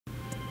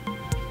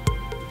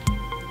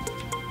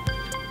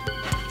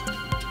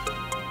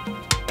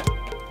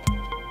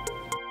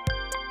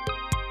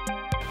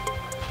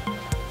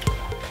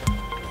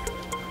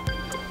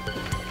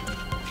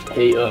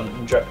Hey,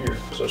 drop your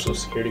social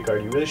security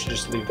card. You really should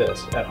just leave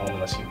this at home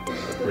unless you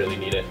really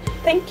need it.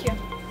 Thank you.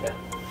 Yeah.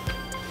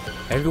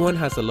 Everyone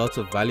has a lot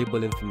of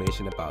valuable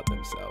information about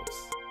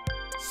themselves.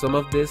 Some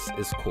of this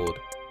is called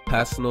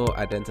personal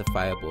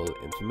identifiable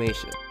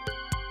information.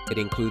 It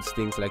includes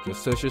things like your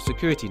social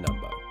security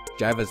number,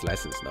 driver's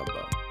license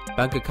number,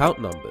 bank account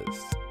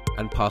numbers,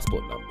 and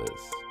passport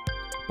numbers,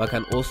 but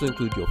can also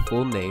include your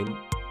full name,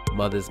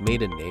 mother's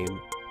maiden name,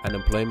 and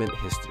employment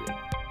history.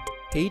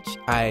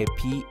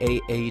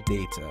 HIPAA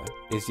data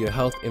is your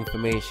health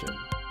information,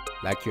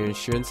 like your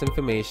insurance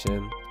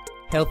information,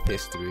 health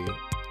history,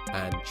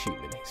 and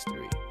treatment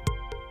history.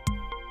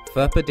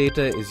 FERPA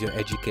data is your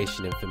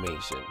education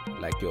information,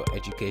 like your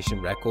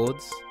education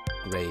records,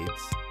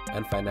 grades,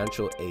 and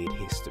financial aid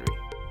history.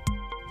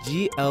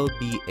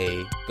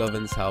 GLBA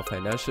governs how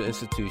financial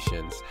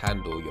institutions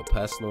handle your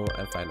personal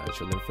and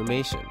financial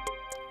information.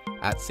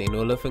 At St.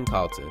 Olaf and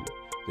Carlton,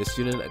 the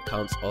Student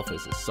Accounts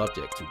Office is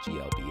subject to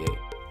GLBA.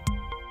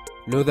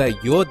 Know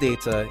that your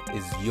data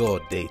is your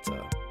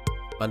data.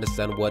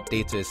 Understand what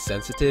data is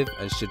sensitive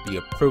and should be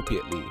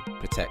appropriately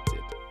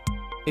protected.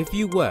 If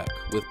you work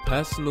with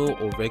personal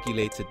or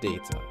regulated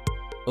data,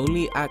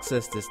 only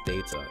access this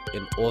data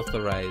in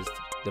authorized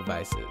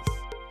devices.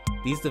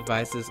 These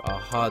devices are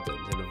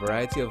hardened in a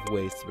variety of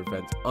ways to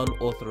prevent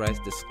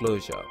unauthorized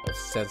disclosure of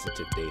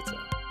sensitive data.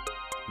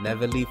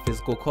 Never leave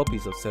physical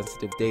copies of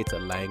sensitive data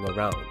lying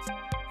around,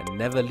 and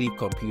never leave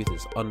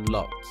computers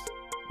unlocked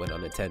when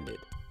unattended.